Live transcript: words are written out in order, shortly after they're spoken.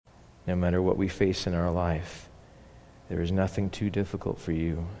no matter what we face in our life. There is nothing too difficult for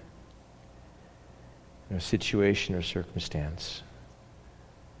you. No situation or circumstance.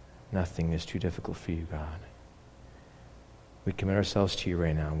 Nothing is too difficult for you, God. We commit ourselves to you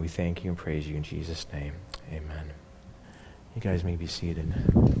right now, and we thank you and praise you in Jesus' name. Amen. You guys may be seated.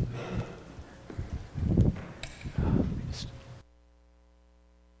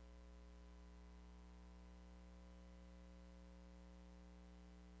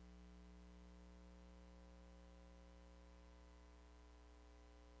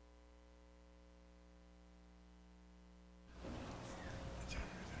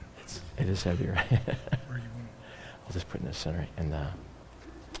 It is heavier. I'll just put it in the center and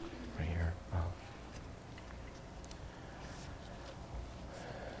right here. Oh.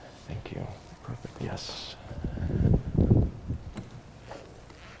 Thank you. Perfect. Yes.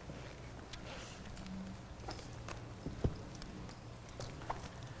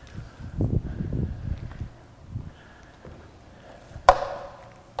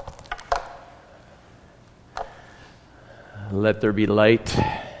 Let there be light.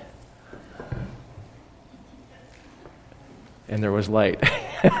 And there was light.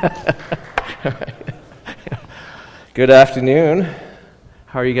 Good afternoon.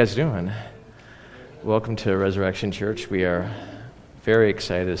 How are you guys doing? Welcome to Resurrection Church. We are very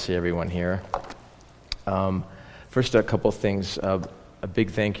excited to see everyone here. First, a couple things. A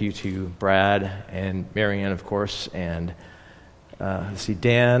big thank you to Brad and Marianne, of course, and let's see,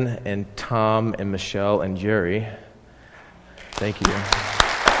 Dan and Tom and Michelle and Jerry. Thank you.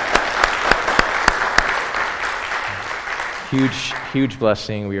 Huge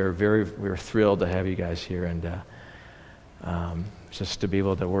blessing. We are thrilled to have you guys here, and just to be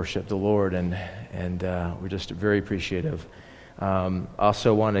able to worship the Lord, and we're just very appreciative.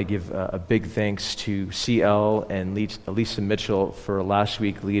 Also want to give a big thanks to CL and Lisa Mitchell for last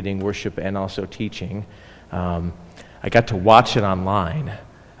week leading worship and also teaching. I got to watch it online.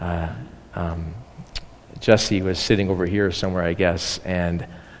 Jesse was sitting over here somewhere, I guess, and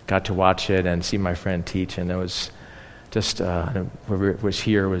got to watch it and see my friend teach, and it was just whoever was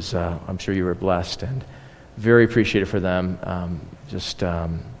here was, I'm sure you were blessed, and very appreciative for them.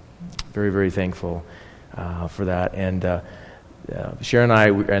 Very, very thankful for that. And Sharon and I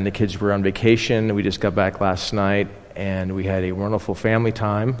and the kids were on vacation. We just got back last night, and we had a wonderful family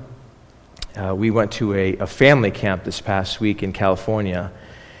time. We went to a family camp this past week in California,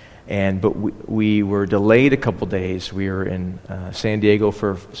 but we were delayed a couple days. We were in San Diego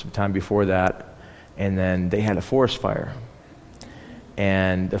for some time before that. And then they had a forest fire.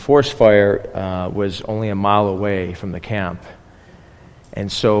 And the forest fire was only a mile away from the camp.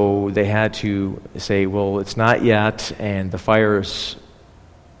 And so they had to say, well, it's not yet, and the fire is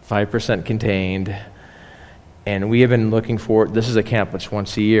 5% contained. And we have been looking for, this is a camp that's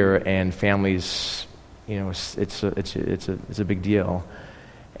once a year, and families, it's a big deal.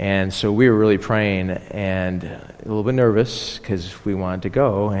 And so we were really praying and a little bit nervous because we wanted to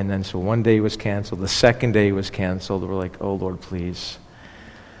go. And then so one day was canceled. The second day was canceled. We're like, oh, Lord, please.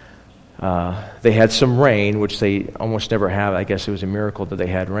 They had some rain, which they almost never have. I guess it was a miracle that they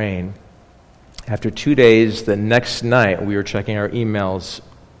had rain. After 2 days, the next night, we were checking our emails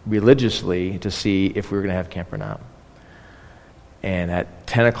religiously to see if we were going to have camp or not. And at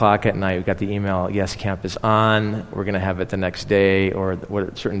 10 o'clock at night, we got the email, yes, camp is on. We're going to have it the next day or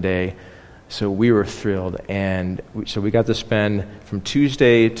a certain day. So we were thrilled. And so we got to spend from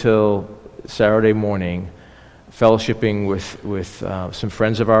Tuesday till Saturday morning fellowshipping with some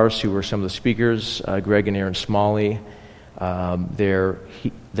friends of ours who were some of the speakers, Greg and Aaron Smalley. They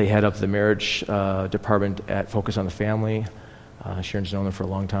head up the marriage department at Focus on the Family. Sharon's known them for a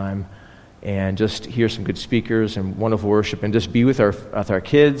long time. And just hear some good speakers and wonderful worship, and just be with our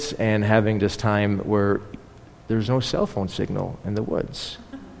kids and having this time where there's no cell phone signal in the woods.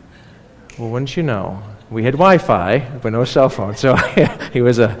 Well, wouldn't you know? We had Wi-Fi, but no cell phone. So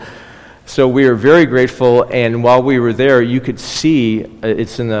So we are very grateful. And while we were there, you could see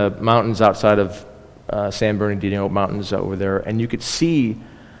it's in the mountains outside of San Bernardino Mountains over there, and you could see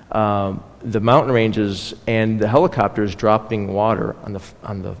the mountain ranges and the helicopters dropping water on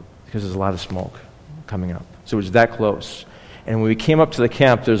the because there's a lot of smoke coming up. So it was that close. And when we came up to the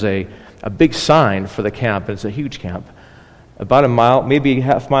camp, there's a big sign for the camp, and it's a huge camp, about a mile, maybe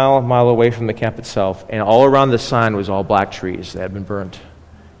half mile away from the camp itself, and all around the sign was all black trees that had been burnt.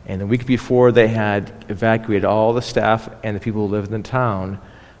 And the week before, they had evacuated all the staff and the people who lived in the town,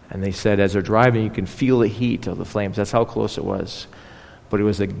 and they said as they're driving, you can feel the heat of the flames. That's how close it was. But it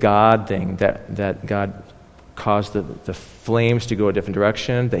was a God thing, that God caused the flames to go a different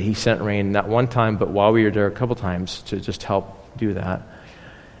direction, that he sent rain not one time, but while we were there a couple times to just help do that.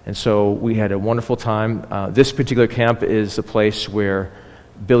 And so we had a wonderful time. This particular camp is the place where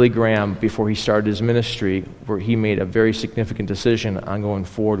Billy Graham, before he started his ministry, where he made a very significant decision on going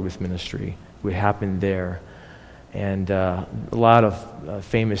forward with ministry. It happened there. And a lot of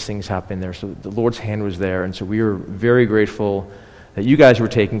famous things happened there. So the Lord's hand was there. And so we were very grateful that you guys were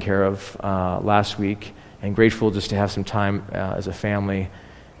taken care of last week, and grateful just to have some time as a family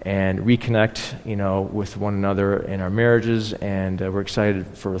and reconnect, with one another in our marriages. And we're excited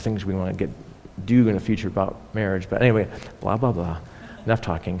for the things we want to do in the future about marriage. But anyway, blah, blah, blah. Enough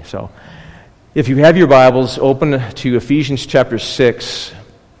talking. So if you have your Bibles, open to Ephesians chapter 6.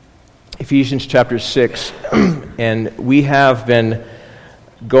 Ephesians chapter 6. And we have been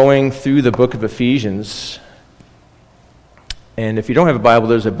going through the book of Ephesians. And if you don't have a Bible,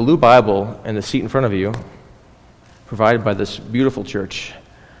 there's a blue Bible in the seat in front of you, provided by this beautiful church.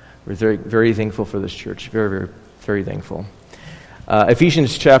 We're very, very thankful for this church. Very, very, very thankful.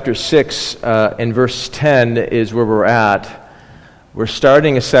 Ephesians chapter 6 and verse 10 is where we're at. We're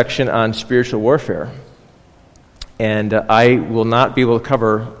starting a section on spiritual warfare. And I will not be able to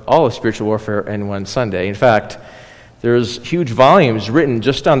cover all of spiritual warfare in one Sunday. In fact, there's huge volumes written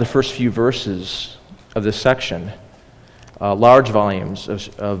just on the first few verses of this section. Large volumes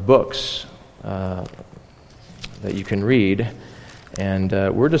of books that you can read. And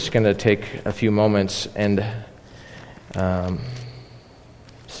we're just going to take a few moments and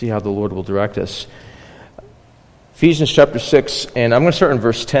see how the Lord will direct us. Ephesians chapter 6, and I'm going to start in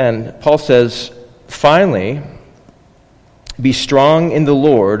verse 10. Paul says, "Finally, be strong in the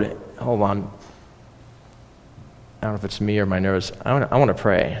Lord." Hold on. I don't know if it's me or my nerves. I want to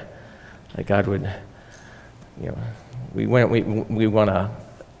pray that God would, we want to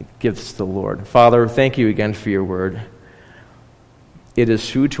give this to the Lord. Father, thank you again for your word. It is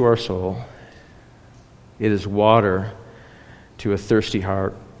food to our soul. It is water to a thirsty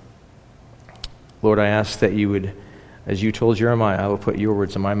heart. Lord, I ask that you would, as you told Jeremiah, I will put your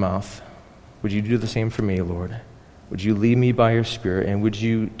words in my mouth. Would you do the same for me, Lord? Would you lead me by your Spirit, and would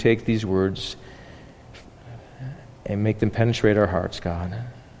you take these words and make them penetrate our hearts, God?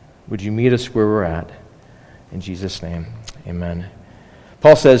 Would you meet us where we're at? In Jesus' name, amen.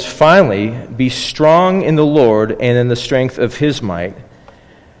 Paul says, "Finally, be strong in the Lord and in the strength of his might.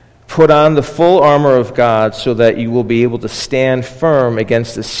 Put on the full armor of God so that you will be able to stand firm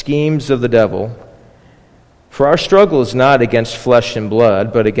against the schemes of the devil. For our struggle is not against flesh and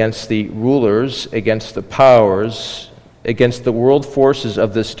blood, but against the rulers, against the powers, against the world forces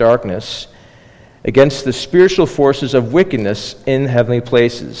of this darkness, against the spiritual forces of wickedness in heavenly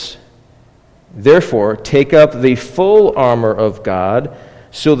places. Therefore, take up the full armor of God,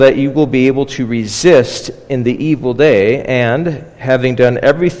 so that you will be able to resist in the evil day, and, having done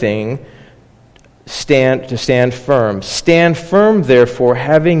everything, stand firm. Stand firm, therefore,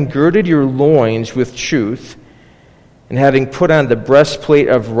 having girded your loins with truth, and having put on the breastplate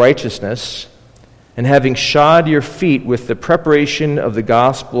of righteousness, and having shod your feet with the preparation of the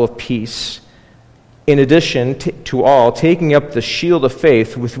gospel of peace. In addition to all, taking up the shield of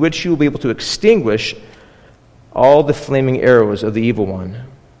faith, with which you will be able to extinguish all the flaming arrows of the evil one.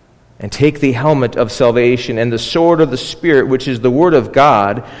 And take the helmet of salvation and the sword of the Spirit, which is the word of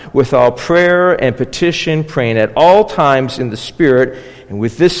God, with all prayer and petition, praying at all times in the Spirit, and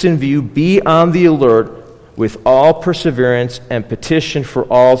with this in view, be on the alert with all perseverance and petition for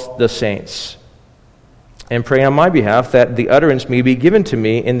all the saints. And pray on my behalf that the utterance may be given to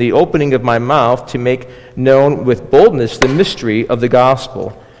me in the opening of my mouth to make known with boldness the mystery of the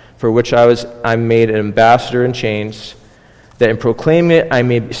gospel, for which I'm made an ambassador in chains, that in proclaiming it I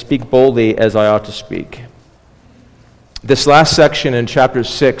may speak boldly as I ought to speak." This last section in chapter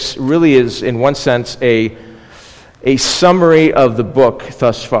 6 really is, in one sense, a summary of the book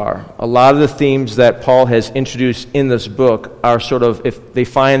thus far. A lot of the themes that Paul has introduced in this book are sort of, if they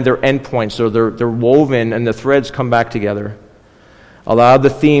find their endpoints, or they're woven and the threads come back together. A lot of the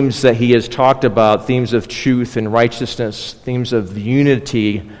themes that he has talked about, themes of truth and righteousness, themes of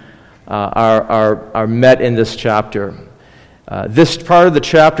unity, are met in this chapter. This part of the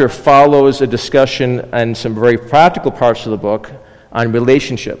chapter follows a discussion and some very practical parts of the book on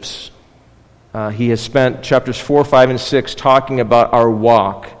relationships. He has spent chapters 4, 5, and 6 talking about our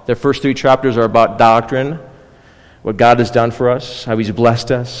walk. The first 3 chapters are about doctrine, what God has done for us, how he's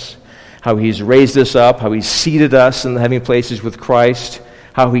blessed us, how he's raised us up, how he's seated us in the heavenly places with Christ,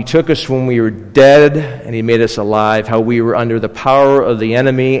 how he took us when we were dead and he made us alive, how we were under the power of the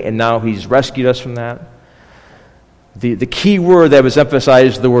enemy and now he's rescued us from that. The key word that was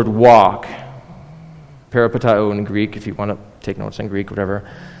emphasized is the word walk. Peripateo in Greek, if you want to take notes in Greek, whatever.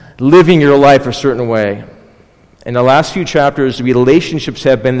 Living your life a certain way. In the last few chapters, relationships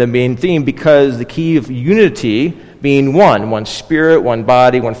have been the main theme because the key of unity being one spirit, one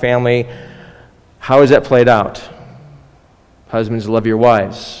body, one family. How is that played out? Husbands, love your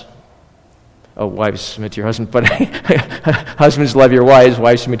wives. Oh, wives, submit to your husband. But husbands, love your wives.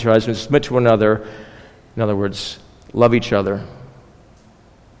 Wives, submit to your husbands. Submit to one another. In other words, love each other.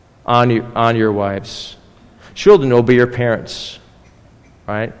 Honor your wives. Children, obey your parents.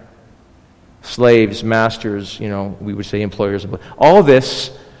 Right? Slaves, masters, we would say employers. All this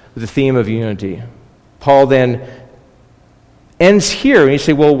with the theme of unity. Paul then ends here, and you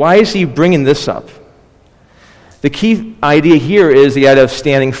say, well, why is he bringing this up? The key idea here is the idea of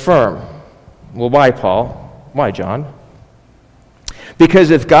standing firm. Well, why, Paul? Why, John?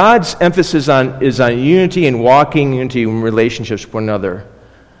 Because if God's emphasis is on unity and walking unity in relationships with one another,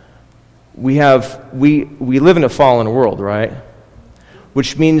 we live in a fallen world, right?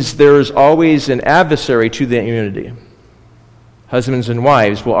 Which means there's always an adversary to that unity. Husbands and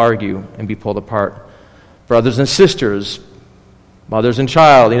wives will argue and be pulled apart. Brothers and sisters, mothers and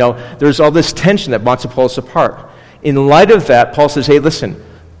child, there's all this tension that wants to pull us apart. In light of that, Paul says, hey, listen,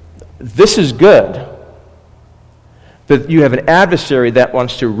 this is good, but you have an adversary that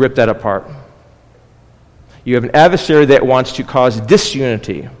wants to rip that apart. You have an adversary that wants to cause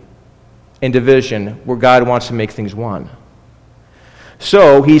disunity and division where God wants to make things one.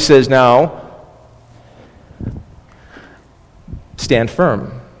 So he says now, stand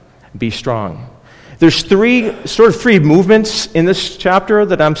firm, be strong. There's three movements in this chapter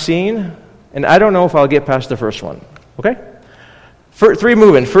that I'm seeing, and I don't know if I'll get past the first one. Okay? Three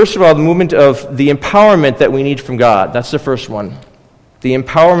movements. First of all, the movement of the empowerment that we need from God. That's the first one. The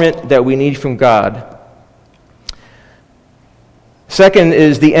empowerment that we need from God. Second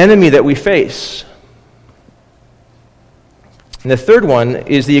is the enemy that we face. And the third one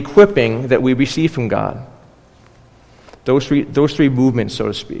is the equipping that we receive from God. Those three movements, so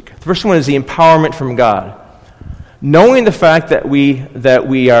to speak. The first one is the empowerment from God. Knowing the fact that we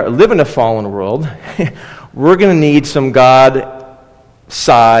live in a fallen world, we're going to need some God-sized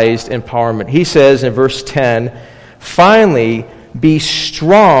empowerment. He says in verse 10, finally, be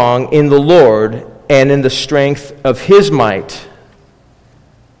strong in the Lord and in the strength of His might.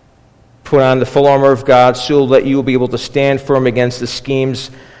 Put on the full armor of God so that you will be able to stand firm against the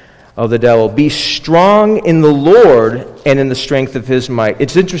schemes of the devil. Be strong in the Lord and in the strength of His might.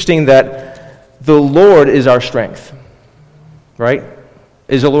 It's interesting that the Lord is our strength, right?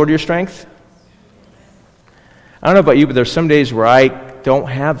 Is the Lord your strength? I don't know about you, but there's some days where I don't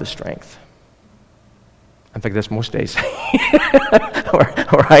have the strength. In fact, that's most days. or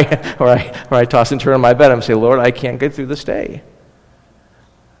I toss and turn on my bed and say, Lord, I can't get through this day.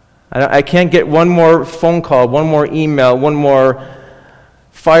 I can't get one more phone call, one more email, one more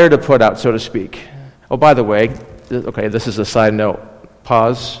fire to put out, so to speak. Oh, by the way, this is a side note.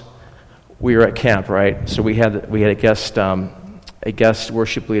 Pause. We were at camp, right? So we had a guest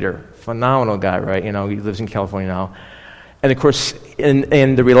worship leader, phenomenal guy, right? He lives in California now. And of course,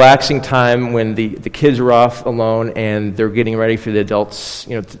 in the relaxing time when the kids are off alone and they're getting ready for the adults,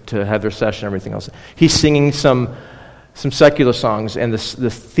 to have their session and everything else, he's singing some secular songs, and the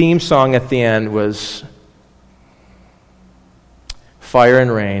theme song at the end was Fire and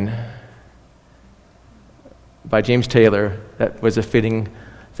Rain by James Taylor. That was a fitting,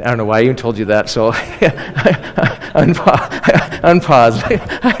 I don't know why I even told you that, so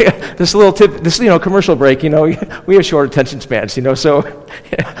unpause. This little tip, commercial break, we have short attention spans, so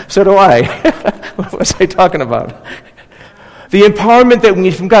do I. What was I talking about? The empowerment that we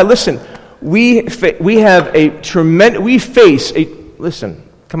need from God. Listen, we face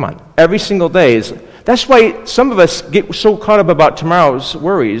every single day. That's why some of us get so caught up about tomorrow's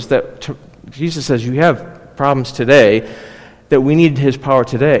worries that Jesus says you have problems today, that we need His power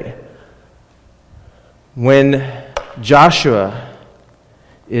today. When Joshua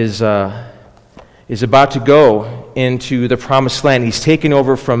is about to go into the promised land, he's taken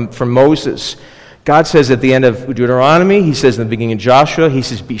over from Moses. God says at the end of Deuteronomy, He says in the beginning of Joshua, He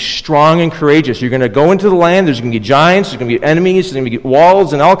says, be strong and courageous. You're going to go into the land, there's going to be giants, there's going to be enemies, there's going to be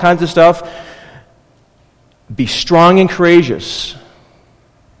walls and all kinds of stuff. Be strong and courageous.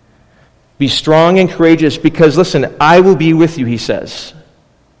 Be strong and courageous because, listen, I will be with you, He says.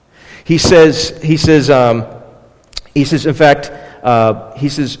 He says, in fact,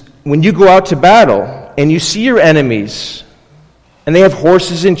 when you go out to battle and you see your enemies, and they have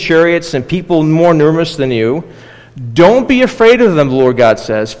horses and chariots and people more numerous than you, don't be afraid of them, the Lord God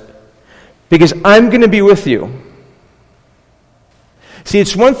says, because I'm going to be with you. See,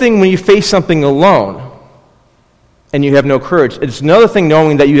 it's one thing when you face something alone and you have no courage. It's another thing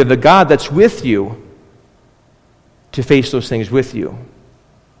knowing that you have a God that's with you to face those things with you.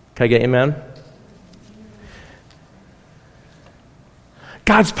 Can I get amen?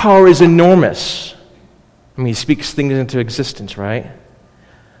 God's power is enormous. I mean, he speaks things into existence, right?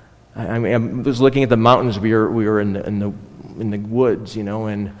 I was looking at the mountains. We were in the woods,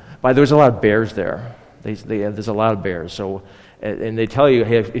 and there's a lot of bears there. There's a lot of bears. So, and they tell you,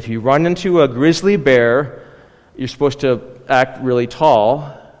 hey, if you run into a grizzly bear, you're supposed to act really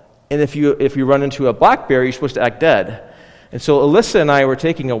tall, and if you run into a black bear, you're supposed to act dead. And so Alyssa and I were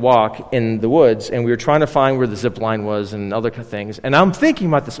taking a walk in the woods, and we were trying to find where the zip line was and other things. And I'm thinking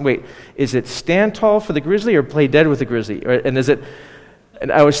about this. Wait, is it stand tall for the grizzly or play dead with the grizzly? And is it?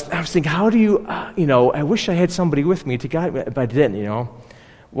 And I was thinking, how do you? I wish I had somebody with me to guide me, but I didn't.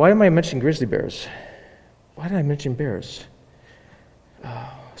 Why am I mentioning grizzly bears? Why did I mention bears?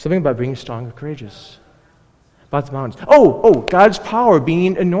 Something about being strong and courageous. About the mountains. Oh, God's power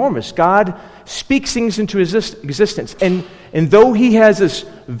being enormous. God speaks things into existence. And though he has this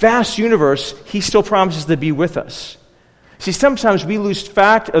vast universe, he still promises to be with us. See, sometimes we lose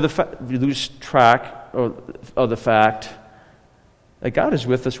track of the fact that God is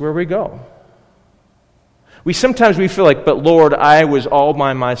with us where we go. Sometimes we feel like, but Lord, I was all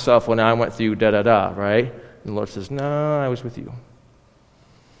by myself when I went through da-da-da, right? And the Lord says, no, I was with you.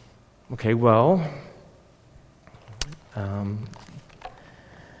 Okay, well,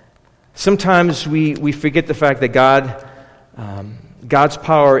 sometimes we forget the fact that God's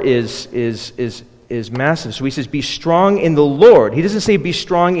power is massive. So he says, be strong in the Lord. He doesn't say be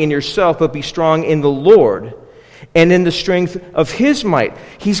strong in yourself, but be strong in the Lord and in the strength of his might.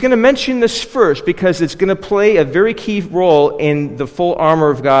 He's going to mention this first because it's going to play a very key role in the full armor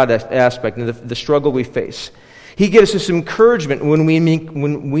of God aspect and the struggle we face. He gives us encouragement when we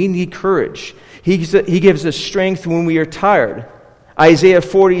need courage. He gives us strength when we are tired. Isaiah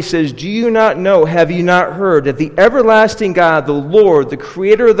 40 says, do you not know, have you not heard, that the everlasting God, the Lord, the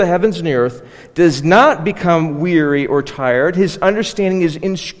creator of the heavens and the earth, does not become weary or tired. His understanding is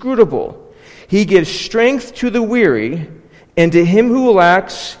inscrutable. He gives strength to the weary, and to him who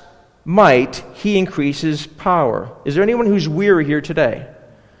lacks might, he increases power. Is there anyone who's weary here today?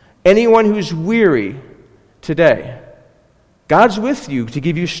 Anyone who's weary today? God's with you to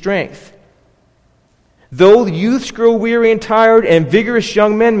give you strength. Though youths grow weary and tired, and vigorous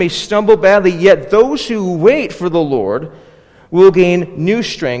young men may stumble badly, yet those who wait for the Lord will gain new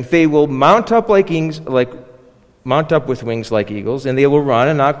strength. They will mount up with wings like eagles, and they will run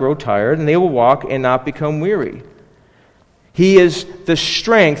and not grow tired, and they will walk and not become weary. He is the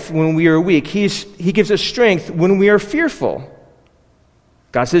strength when we are weak. He gives us strength when we are fearful.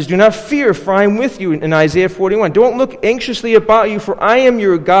 God says, do not fear, for I am with you in Isaiah 41. Don't look anxiously about you, for I am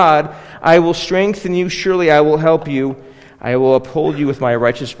your God. I will strengthen you. Surely I will help you. I will uphold you with my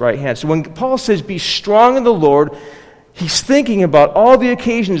righteous right hand. So when Paul says, be strong in the Lord, he's thinking about all the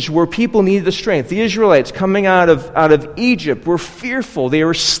occasions where people needed the strength. The Israelites coming out of Egypt were fearful. They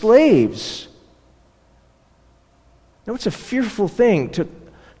were slaves. Now, it's a fearful thing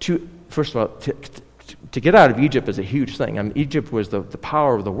to first of all, to get out of Egypt is a huge thing. I mean, Egypt was the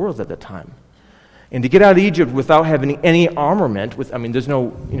power of the world at that time. And to get out of Egypt without having any armament, there's no,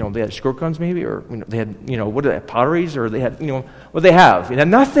 they had squirt guns maybe, or they had, what did they have, potteries, or they had, what did they have? They had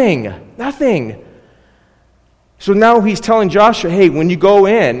nothing. So now he's telling Joshua, hey, when you go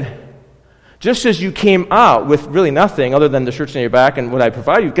in, just as you came out with really nothing other than the shirts on your back and what I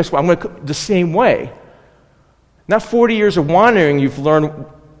provide you, guess what? I'm going to the same way. Not 40 years of wandering, you've learned,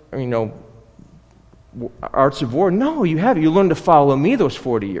 arts of war. No, you haven't. You learned to follow me those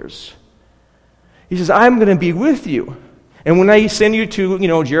 40 years. He says, I'm going to be with you. And when I send you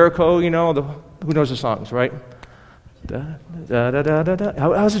to, Jericho, who knows the songs, right? Da, da, da, da, da, da.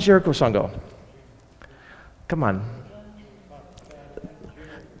 How's the Jericho song go? Come on.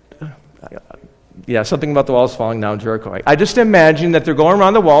 Yeah, something about the walls falling down, Jericho. I just imagine that they're going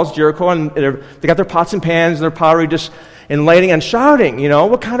around the walls, Jericho, and they got their pots and pans, and their pottery just and lighting and shouting.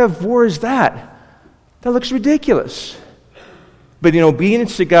 What kind of war is that? That looks ridiculous. But in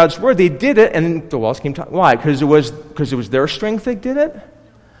obedience to God's word, they did it, and the walls came down. Why? Because it was their strength that did it?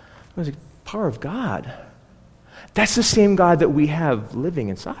 It was the power of God. That's the same God that we have living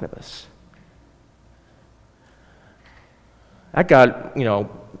inside of us. That God,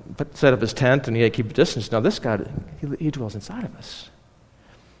 set up his tent and he had to keep a distance. Now this God, he dwells inside of us.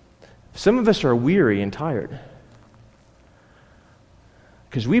 Some of us are weary and tired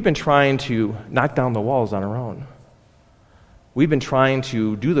because we've been trying to knock down the walls on our own. We've been trying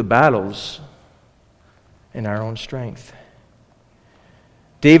to do the battles in our own strength.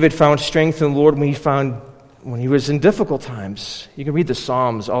 David found strength in the Lord when he was in difficult times. You can read the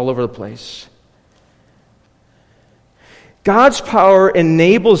Psalms all over the place. God's power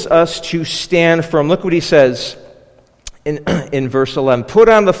enables us to stand firm. Look what he says in verse 11. Put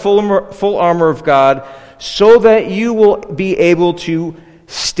on the full armor of God so that you will be able to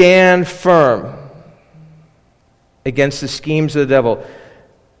stand firm against the schemes of the devil.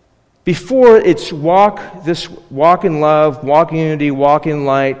 Before it's walk in love, walk in unity, walk in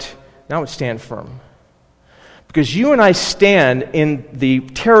light. Now it's stand firm. Because you and I stand in the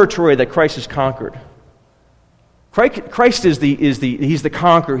territory that Christ has conquered. Christ is he's the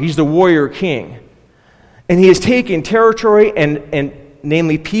conqueror, he's the warrior king. And he has taken territory and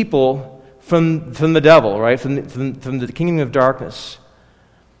namely people from the devil, right? From the kingdom of darkness.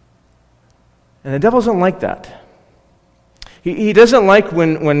 And the devil doesn't like that. He doesn't like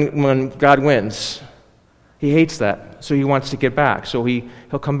when God wins. He hates that. So he wants to get back. So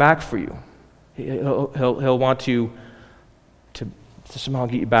he'll come back for you. He'll want to somehow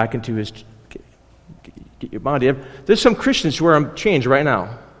get you back into his get your body. There's some Christians who are in chains right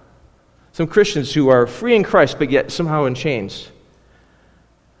now. Some Christians who are free in Christ, but yet somehow in chains.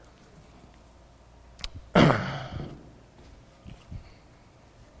 Are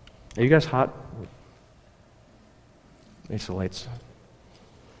you guys hot? Makes the lights.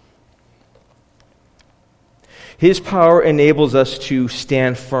 His power enables us to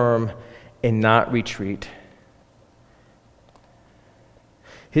stand firm and not retreat.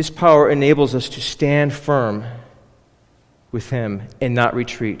 His power enables us to stand firm with him and not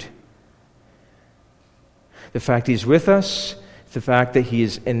retreat. The fact he's with us, the fact that he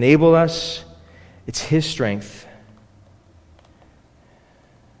has enabled us, it's his strength.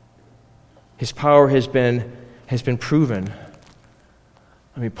 His power has been proven.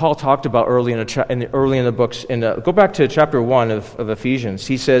 I mean, Paul talked about early in the books. Go back to chapter 1 of Ephesians.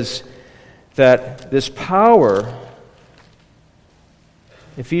 He says that this power,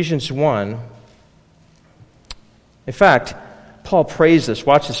 Ephesians 1, in fact, Paul prays this.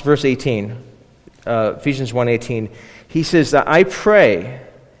 Watch this, verse 18. Ephesians 1:18. He says that I pray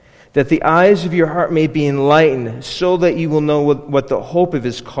that the eyes of your heart may be enlightened, so that you will know what the hope of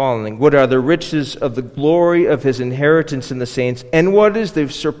his calling, what are the riches of the glory of his inheritance in the saints, and what is the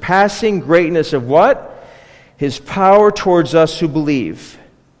surpassing greatness of what? His power towards us who believe.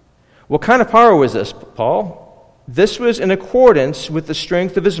 What kind of power was this, Paul? This was in accordance with the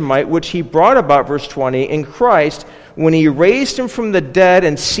strength of his might, which he brought about, verse 20, in Christ, when he raised him from the dead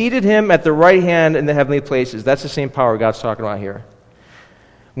and seated him at the right hand in the heavenly places. That's the same power God's talking about here.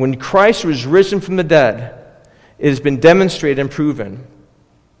 When Christ was risen from the dead, it has been demonstrated and proven.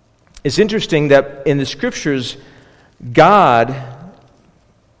 It's interesting that in the Scriptures, God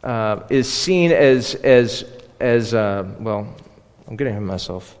is seen as well, I'm getting ahead of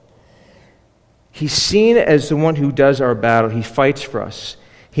myself. He's seen as the one who does our battle. He fights for us.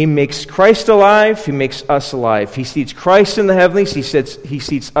 He makes Christ alive. He makes us alive. He seats Christ in the heavenlies. He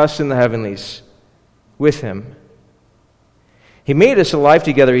seats us in the heavenlies with him. He made us alive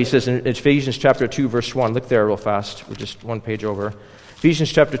together, he says in Ephesians chapter 2, verse 1. Look there real fast. We're just one page over.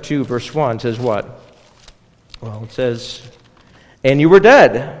 Ephesians chapter 2, verse 1 says what? Well, it says, and you were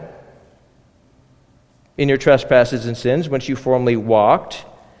dead in your trespasses and sins, whence you formerly walked,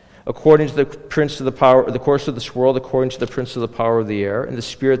 according to the prince of the power, the course of this world, according to the prince of the power of the air, and the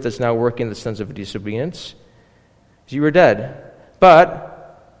spirit that's now working in the sons of disobedience. So you were dead.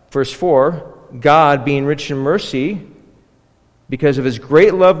 But, verse 4, God, being rich in mercy, because of his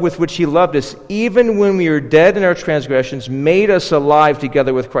great love with which he loved us, even when we were dead in our transgressions, made us alive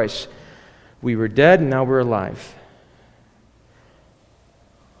together with Christ. We were dead, and now we're alive.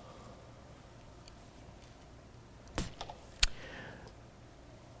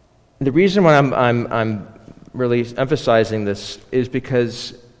 The reason why I'm really emphasizing this is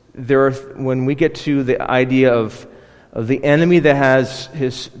because when we get to the idea of the enemy that has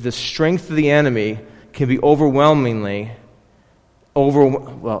the strength of the enemy can be overwhelmingly. We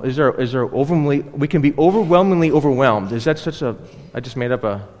can be overwhelmingly overwhelmed. Is that I just made up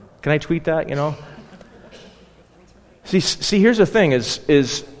can I tweet that, See, here's the thing, is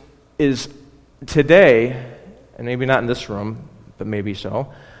today, and maybe not in this room, but maybe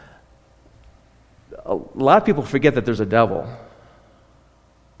so, a lot of people forget that there's a devil,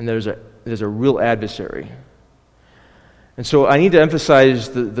 and there's a real adversary. And so I need to emphasize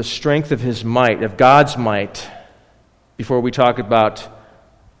the strength of his might, of God's might, before we talk about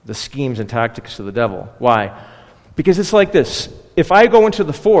the schemes and tactics of the devil. Why? Because it's like this. If I go into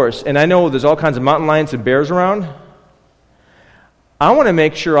the forest and I know there's all kinds of mountain lions and bears around, I want to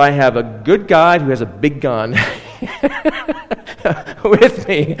make sure I have a good guide who has a big gun with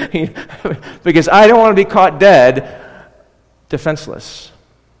me, because I don't want to be caught dead, defenseless.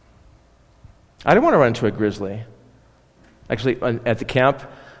 I don't want to run into a grizzly. Actually, at the camp,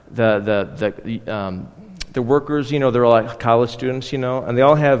 the workers, they're all like college students, and they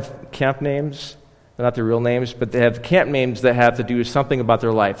all have camp names. They're not their real names, but they have camp names that have to do with something about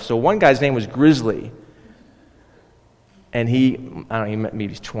their life. So one guy's name was Grizzly. And maybe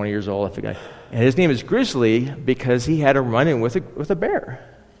he's 20 years old, I forget. And his name is Grizzly because he had a run-in with a bear.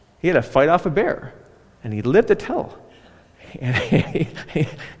 He had to fight off a bear. And he lived to tell. And he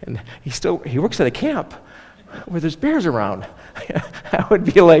works at a camp where there's bears around. I would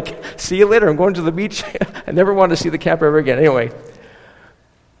be like, see you later, I'm going to the beach. I never want to see the camp ever again. Anyway.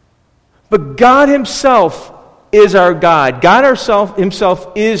 But God himself is our God. God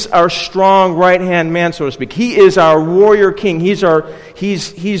himself is our strong right-hand man, so to speak. He is our warrior king. He's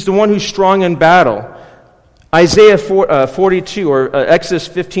the one who's strong in battle. Isaiah 42, or Exodus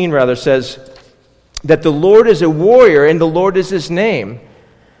 15 rather, says that the Lord is a warrior and the Lord is his name.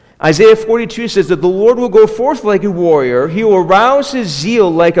 Isaiah 42 says that the Lord will go forth like a warrior. He will arouse his zeal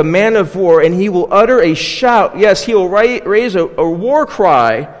like a man of war, and he will utter a shout. Yes, he will raise a war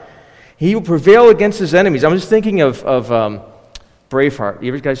cry. He will prevail against his enemies. I'm just thinking of Braveheart.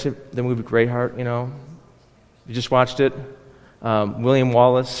 You ever guys see the movie Braveheart, You just watched it? William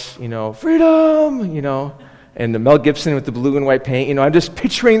Wallace, freedom, and the Mel Gibson with the blue and white paint. I'm just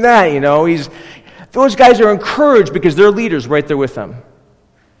picturing that, Those guys are encouraged because their leader's right there with them.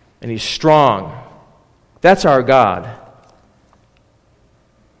 And he's strong. That's our God.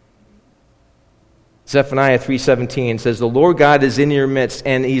 Zephaniah 3:17 says, the Lord God is in your midst,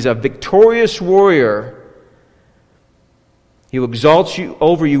 and he's a victorious warrior. He will exalt you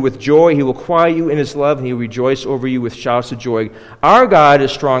over you with joy. He will quiet you in his love, and he will rejoice over you with shouts of joy. Our God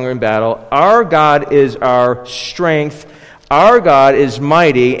is stronger in battle. Our God is our strength. Our God is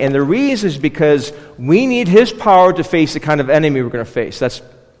mighty, and the reason is because we need his power to face the kind of enemy we're going to face. That's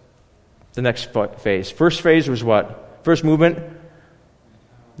the next phase. First phase was what? First movement?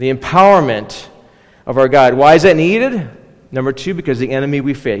 The empowerment of our God. Why is that needed? Number 2, because the enemy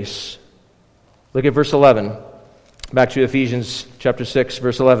we face. Look at verse 11. Back to Ephesians chapter 6,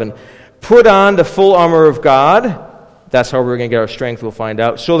 verse 11. Put on the full armor of God. That's how we're going to get our strength, we'll find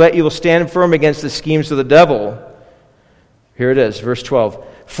out. So that you will stand firm against the schemes of the devil. Here it is, verse 12.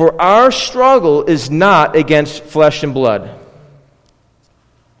 For our struggle is not against flesh and blood.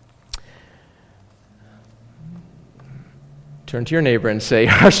 Turn to your neighbor and say,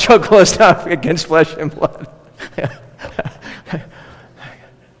 our struggle is not against flesh and blood.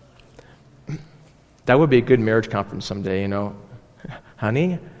 That would be a good marriage conference someday,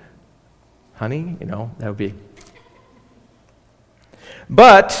 Honey, that would be.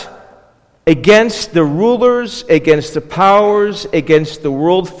 But against the rulers, against the powers, against the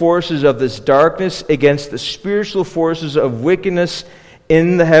world forces of this darkness, against the spiritual forces of wickedness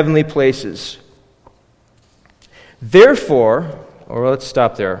in the heavenly places. Therefore, or let's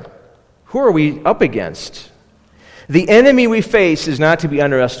stop there. Who are we up against? The enemy we face is not to be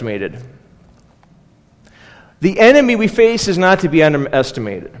underestimated. The enemy we face is not to be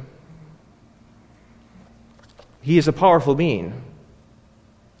underestimated. He is a powerful being.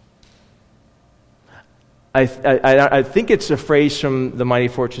 I think it's a phrase from The Mighty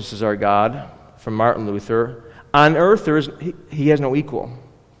Fortress is Our God, from Martin Luther. On earth, he has no equal.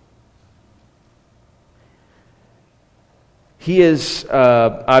 He is,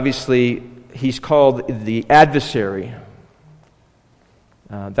 obviously, he's called the adversary.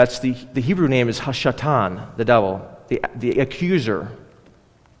 That's the Hebrew name is Hashatan, the devil, the accuser.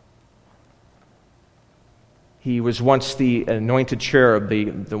 He was once the anointed cherub,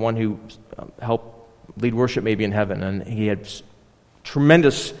 the one who helped lead worship maybe in heaven, and he had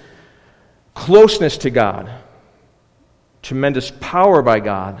tremendous closeness to God, tremendous power by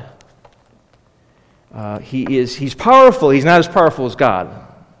God. He's powerful. He's not as powerful as God.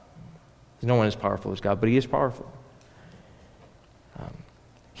 No one is powerful as God, but he is powerful.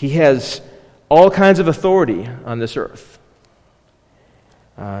 He has all kinds of authority on this earth.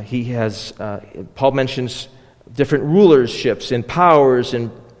 Paul mentions different rulerships and powers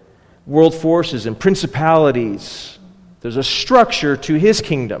and world forces and principalities. There's a structure to his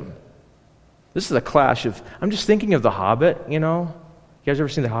kingdom. This is a clash of, I'm just thinking of The Hobbit, You guys ever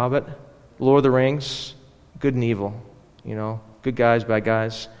seen The Hobbit? Lord of the Rings, good and evil, good guys, bad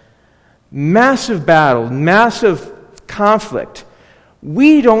guys. Massive battle, massive conflict.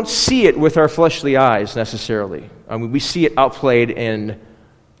 We don't see it with our fleshly eyes necessarily. We see it outplayed in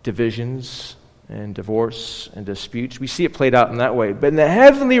divisions and divorce and disputes. We see it played out in that way. But in the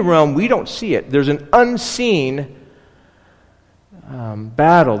heavenly realm, we don't see it. There's an unseen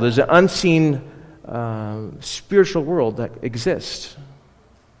battle. There's an unseen spiritual world that exists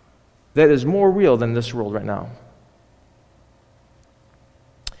that is more real than this world right now.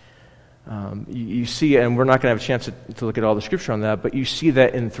 You see, and we're not going to have a chance to look at all the scripture on that, but you see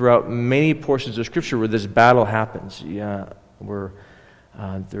that throughout many portions of scripture where this battle happens, where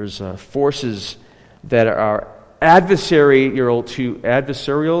there's forces that are adversarial,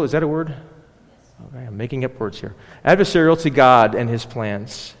 is that a word? Okay, I'm making up words here. Adversarial to God and his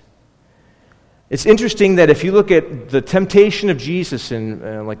plans. It's interesting that if you look at the temptation of Jesus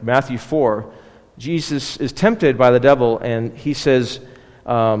in like Matthew 4, Jesus is tempted by the devil, and he says,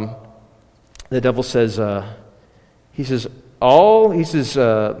 the devil says, throw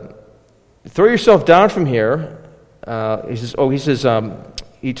yourself down from here.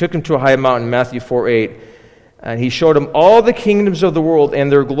 He took him to a high mountain, Matthew 4:8, and he showed him all the kingdoms of the world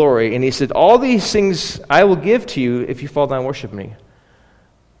and their glory, and he said, all these things I will give to you if you fall down and worship me.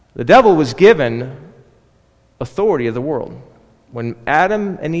 The devil was given authority of the world. When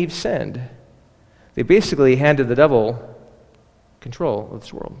Adam and Eve sinned, they basically handed the devil control of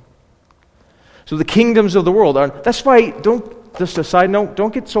this world. So the kingdoms of the world are, that's why, just a side note,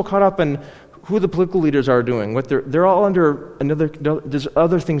 don't get so caught up in who the political leaders are doing. What they're all under there's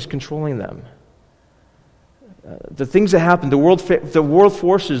other things controlling them. The things that happen, the world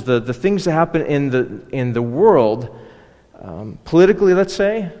forces, the things that happen in the world, politically, let's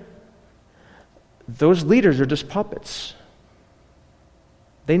say, those leaders are just puppets.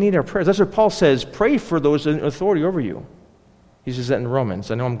 They need our prayers. That's what Paul says, pray for those in authority over you. He says that in Romans.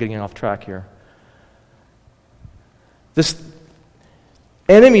 I know I'm getting off track here. This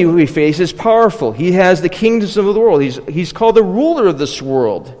enemy we face is powerful. He has the kingdoms of the world. He's called the ruler of this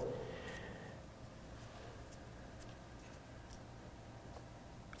world.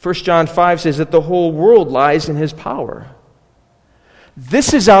 1 John 5 says that the whole world lies in his power.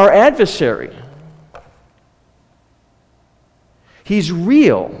 This is our adversary. He's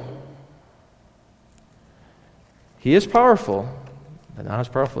real. He is powerful, but not as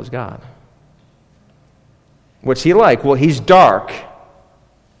powerful as God. What's he like? Well, he's dark.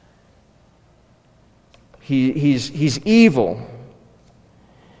 He's evil.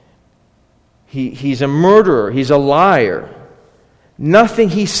 He's a murderer. He's a liar. Nothing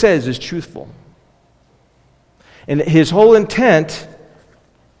he says is truthful. And his whole intent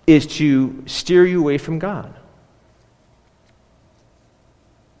is to steer you away from God.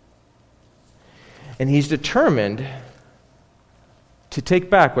 And he's determined to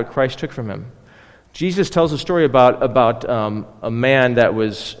take back what Christ took from him. Jesus tells a story about a man that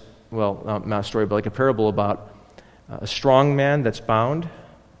was, well, not a story, but like a parable about a strong man that's bound.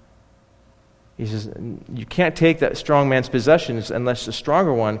 He says, you can't take that strong man's possessions unless the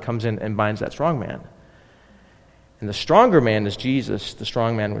stronger one comes in and binds that strong man. And the stronger man is Jesus, the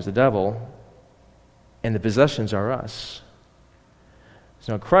strong man was the devil, and the possessions are us.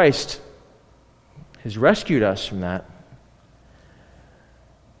 So Christ has rescued us from that.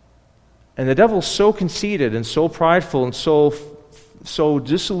 And the devil's so conceited and so prideful and so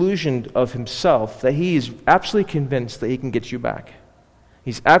disillusioned of himself that he is absolutely convinced that he can get you back.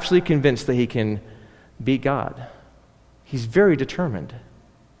 He's absolutely convinced that he can beat God. He's very determined.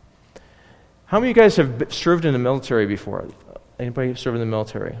 How many of you guys have served in the military before? Anybody serve in the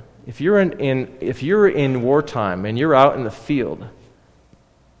military? If you're in wartime and you're out in the field,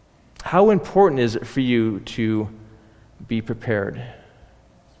 how important is it for you to be prepared?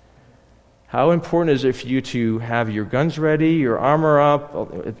 How important is it for you to have your guns ready, your armor up?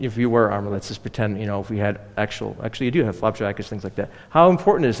 If you wear armor, let's just pretend, if we had actually you do have flak jackets, things like that. How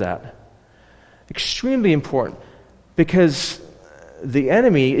important is that? Extremely important, because the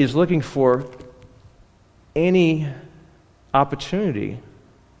enemy is looking for any opportunity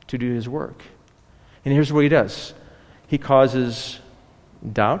to do his work. And here's what he does. He causes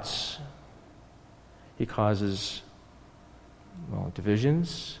doubts. He causes,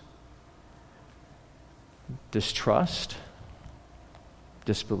 divisions, distrust,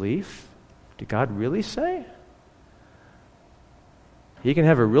 disbelief. Did God really say? He can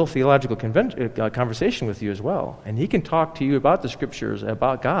have a real theological conversation with you as well. And he can talk to you about the scriptures,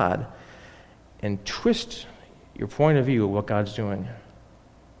 about God, and twist your point of view of what God's doing.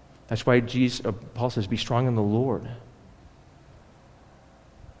 That's why Paul says, be strong in the Lord.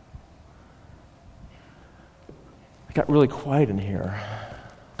 I got really quiet in here.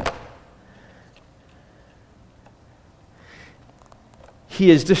 He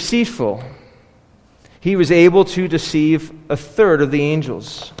is deceitful. He was able to deceive a third of the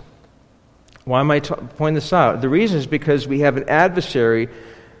angels. Why am I pointing this out? The reason is because we have an adversary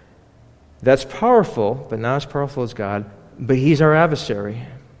that's powerful, but not as powerful as God, but he's our adversary.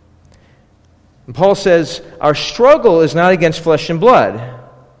 And Paul says, our struggle is not against flesh and blood.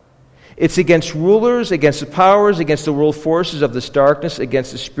 It's against rulers, against the powers, against the world forces of this darkness,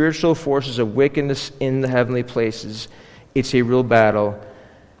 against the spiritual forces of wickedness in the heavenly places. It's a real battle.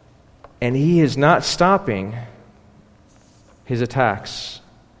 And he is not stopping his attacks.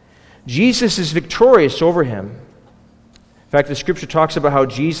 Jesus is victorious over him. In fact, the Scripture talks about how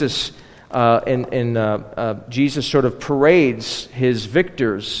Jesus Jesus sort of parades his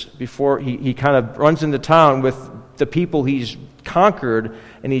victors before he kind of runs into town with the people he's conquered,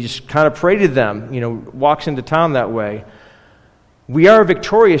 and he just kind of paraded them, walks into town that way. We are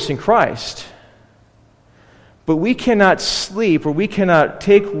victorious in Christ. But we cannot sleep, or we can't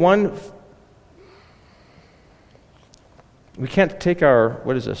take our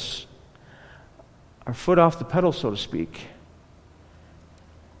foot off the pedal, so to speak.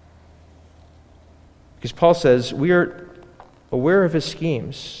 Because Paul says we are aware of his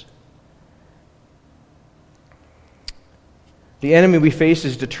schemes. The enemy we face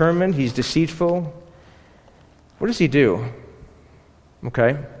is determined, he's deceitful. What does he do?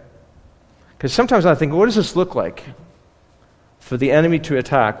 Okay? Because sometimes I think, what does this look like for the enemy to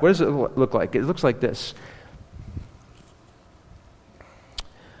attack? What does it look like? It looks like this.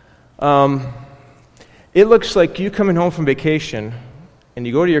 It looks like you coming home from vacation and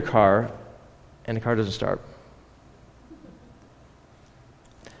you go to your car and the car doesn't start.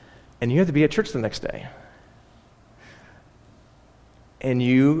 And you have to be at church the next day. And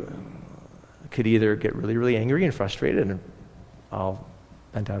you could either get really, really angry and frustrated and all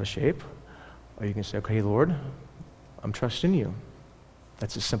bent out of shape, or you can say, okay, Lord, I'm trusting you.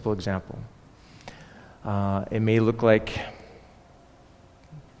 That's a simple example. It may look like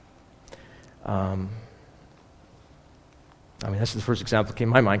that's the first example that came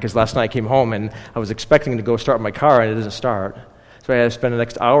to my mind, because last night I came home and I was expecting to go start my car and it doesn't start. So I had to spend the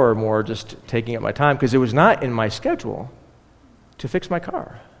next hour or more just taking up my time because it was not in my schedule to fix my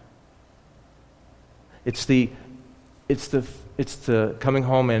car. It's the coming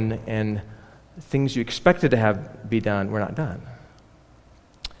home and things you expected to be done were not done.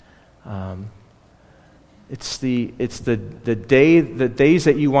 It's the days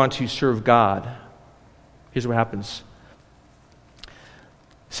that you want to serve God. Here's what happens.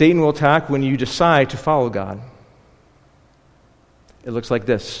 Satan will attack when you decide to follow God. It looks like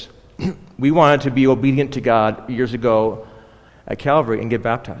this. We wanted to be obedient to God years ago at Calvary and get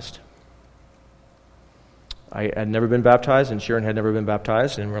baptized. I had never been baptized, and Sharon had never been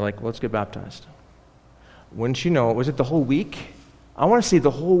baptized, and we're like, well, let's get baptized. Wouldn't you know, was it the whole week? I want to say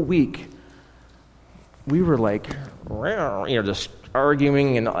the whole week. We were like, just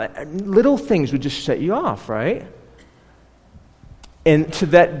arguing, and little things would just set you off, right? And to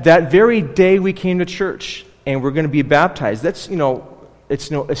that very day we came to church, and we're going to be baptized, that's,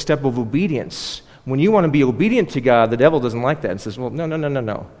 it's a step of obedience. When you want to be obedient to God, the devil doesn't like that and says, well,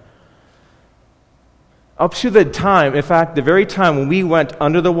 no. Up to the time, in fact, the very time when we went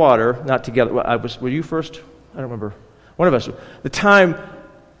under the water, not together, were you first? I don't remember. One of us. The time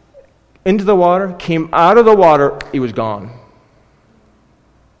into the water, came out of the water, he was gone.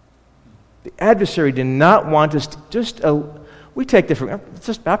 The adversary did not want us to we take different, it's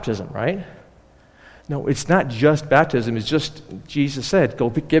just baptism, right? No, it's not just baptism. It's just, Jesus said, go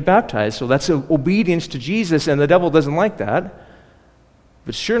get baptized. So that's obedience to Jesus, and the devil doesn't like that.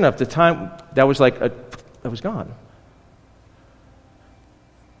 But sure enough, the time, that was gone.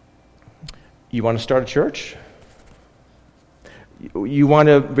 You want to start a church? You want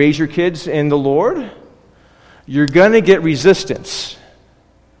to raise your kids in the Lord? You're going to get resistance.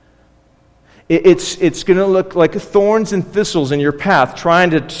 It's going to look like thorns and thistles in your path, trying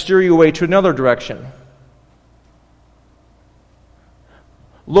to steer you away to another direction.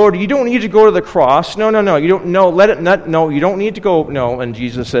 Lord, you don't need to go to the cross. No. You don't. No, let it not. No, you don't need to go. No. And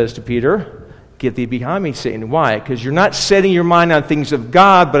Jesus says to Peter, "Get thee behind me, Satan." Why? Because you're not setting your mind on things of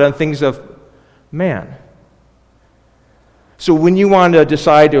God, but on things of man. So when you want to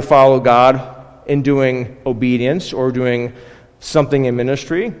decide to follow God in doing obedience or doing something in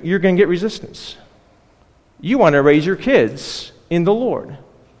ministry, you're going to get resistance. You want to raise your kids in the Lord.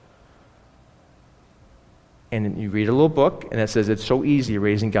 And you read a little book, and it says it's so easy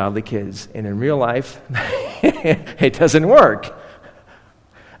raising godly kids. And in real life, it doesn't work.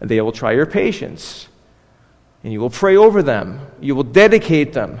 They will try your patience. And you will pray over them. You will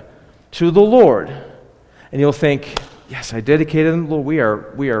dedicate them to the Lord. And you'll think, yes, I dedicated them. Lord,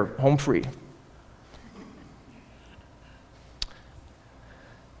 we are home free.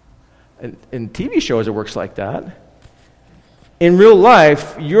 In TV shows, it works like that. In real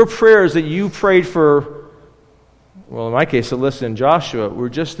life, your prayers that you prayed for, well, in my case, Alyssa and Joshua, were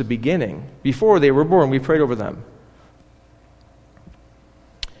just the beginning. Before they were born, we prayed over them.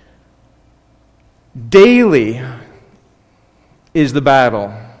 Daily is the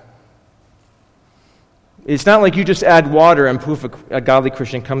battle. It's not like you just add water and poof, a godly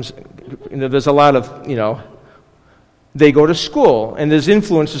Christian comes. There's a lot of, they go to school, and there's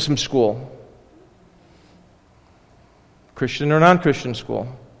influences from school. Christian or non-Christian school.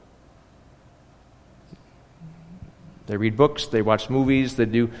 They read books, they watch movies, they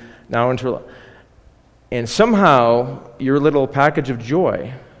do and somehow your little package of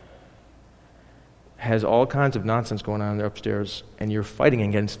joy has all kinds of nonsense going on there upstairs, and you're fighting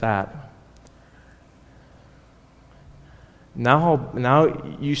against that.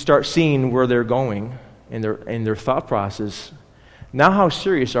 Now you start seeing where they're going in their thought process. Now how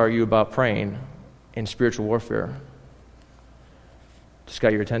serious are you about praying in spiritual warfare? Just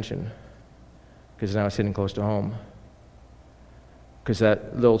got your attention, because now it's hitting close to home. Because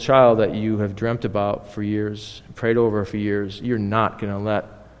that little child that you have dreamt about for years, prayed over for years, you're not going to let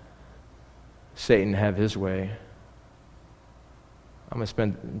Satan have his way. I'm going to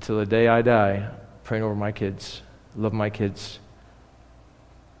spend until the day I die praying over my kids, love my kids,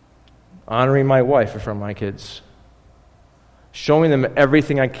 honoring my wife in front of my kids, showing them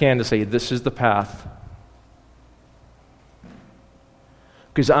everything I can to say, this is the path.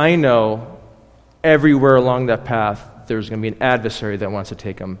 Because I know everywhere along that path, there's going to be an adversary that wants to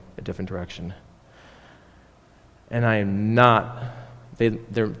take them a different direction. And I am not,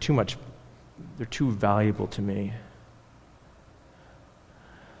 they're too valuable to me.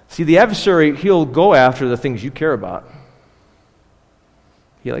 See, the adversary, he'll go after the things you care about.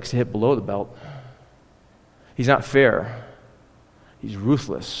 He likes to hit below the belt. He's not fair. He's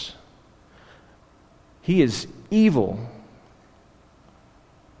ruthless. He is evil.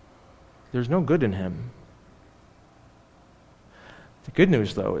 There's no good in him. The good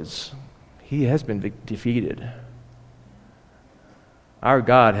news, though, is he has been defeated. Our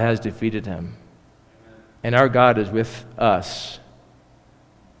God has defeated him. And our God is with us.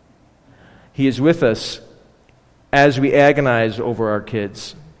 He is with us as we agonize over our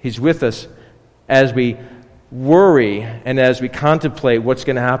kids. He's with us as we worry and as we contemplate what's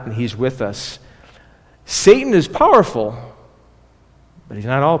going to happen. He's with us. Satan is powerful, but he's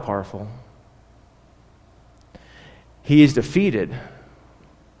not all powerful. He is defeated.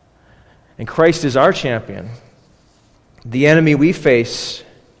 And Christ is our champion. The enemy we face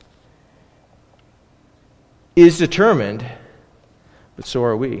is determined, but so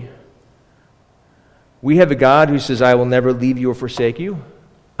are we. We have a God who says, I will never leave you or forsake you.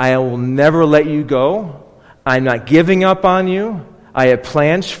 I will never let you go. I'm not giving up on you. I have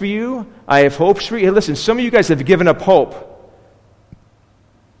plans for you. I have hopes for you. Hey, listen, some of you guys have given up hope.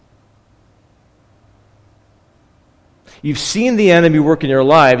 You've seen the enemy work in your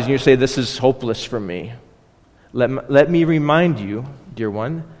lives, and you say, this is hopeless for me. Let me remind you, dear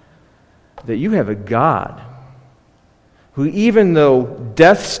one, that you have a God who, even though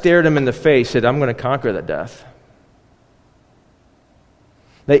death stared him in the face, said, I'm going to conquer that death.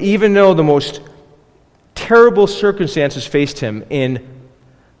 That even though the most terrible circumstances faced him in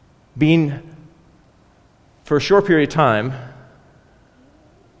being, for a short period of time,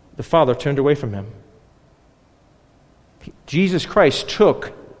 the Father turned away from him. Jesus Christ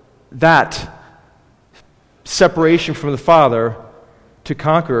took that separation from the Father to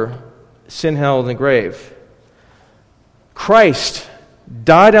conquer sin, hell, and the grave. Christ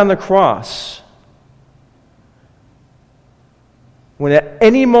died on the cross when at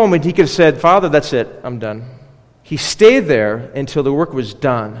any moment he could have said, Father, that's it, I'm done. He stayed there until the work was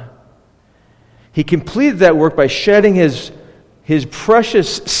done. He completed that work by shedding his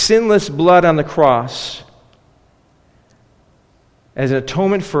precious, sinless blood on the cross as an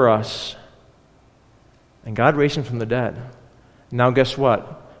atonement for us. And God raised him from the dead. Now guess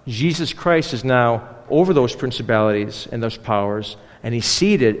what? Jesus Christ is now over those principalities and those powers, and he's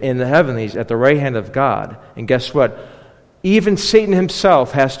seated in the heavenlies at the right hand of God. And guess what? Even Satan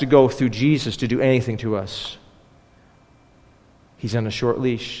himself has to go through Jesus to do anything to us. He's on a short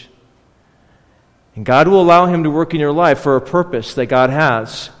leash. And God will allow him to work in your life for a purpose that God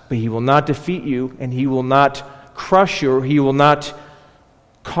has, but he will not defeat you, and he will not crush you, or he will not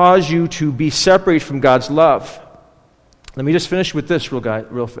cause you to be separated from God's love. Let me just finish with this real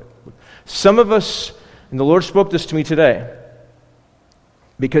quick. Some of us, and the Lord spoke this to me today,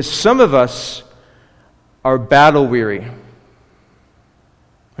 because some of us are battle weary. How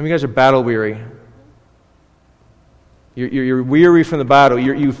many of you guys are battle weary? You're weary from the battle.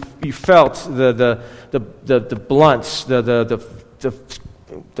 You felt the blunts,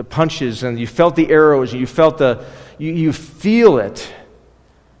 the punches, and you felt the arrows, and you felt you feel it.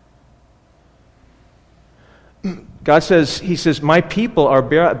 God says, he says, my people are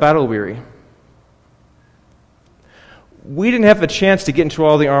battle weary. we didn't have the chance to get into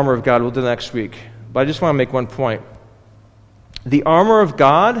all the armor of God. We'll do that next week. But I just want to make one point. The armor of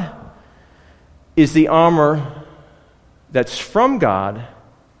God is the armor that's from God,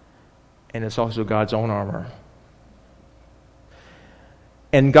 and it's also God's own armor.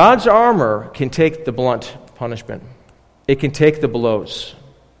 And God's armor can take the blunt punishment. It can take the blows.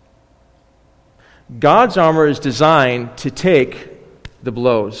 God's armor is designed to take the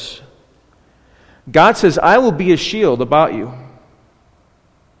blows. God says, I will be a shield about you.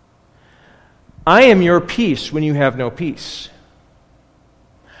 I am your peace when you have no peace.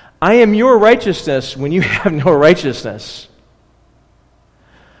 I am your righteousness when you have no righteousness.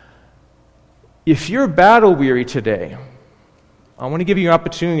 If you're battle weary today, I want to give you an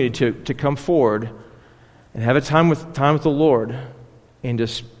opportunity to come forward and have a time with the Lord in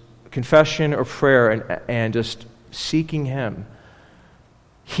just confession or prayer and just seeking Him.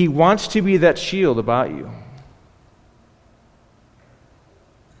 He wants to be that shield about you.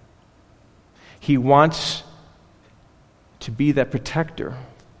 He wants to be that protector.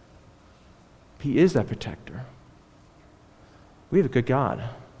 He is that protector. We have a good God.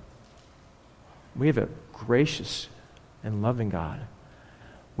 We have a gracious and loving God.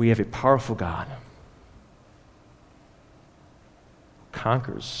 We have a powerful God who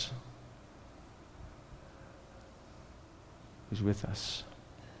conquers, who's with us.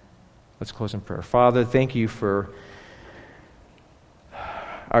 Let's close in prayer. Father, thank you for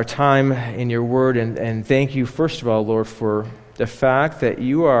our time in your word, and thank you, first of all, Lord, for the fact that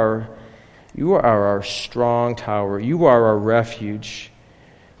you are our strong tower. You are our refuge.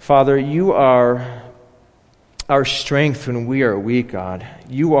 Father, you are our strength when we are weak, God.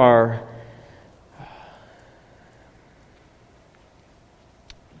 You are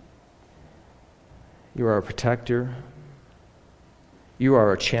our protector. You are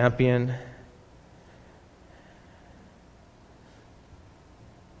our champion.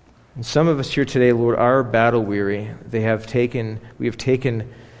 And some of us here today, Lord, are battle weary. We have taken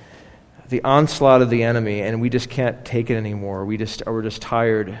the onslaught of the enemy, and we just can't take it anymore. We're just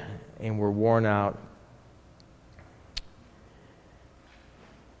tired, and we're worn out.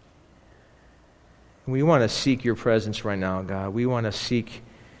 And we want to seek your presence right now, God. We want to seek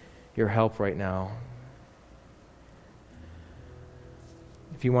your help right now.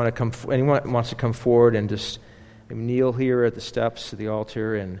 If you want to anyone wants to come forward and just kneel here at the steps of the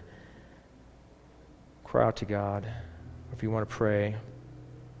altar and cry out to God, or if you want to pray,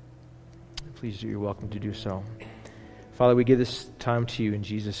 please, you're welcome to do so. Father, we give this time to you in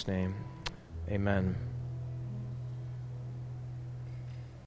Jesus' name. Amen.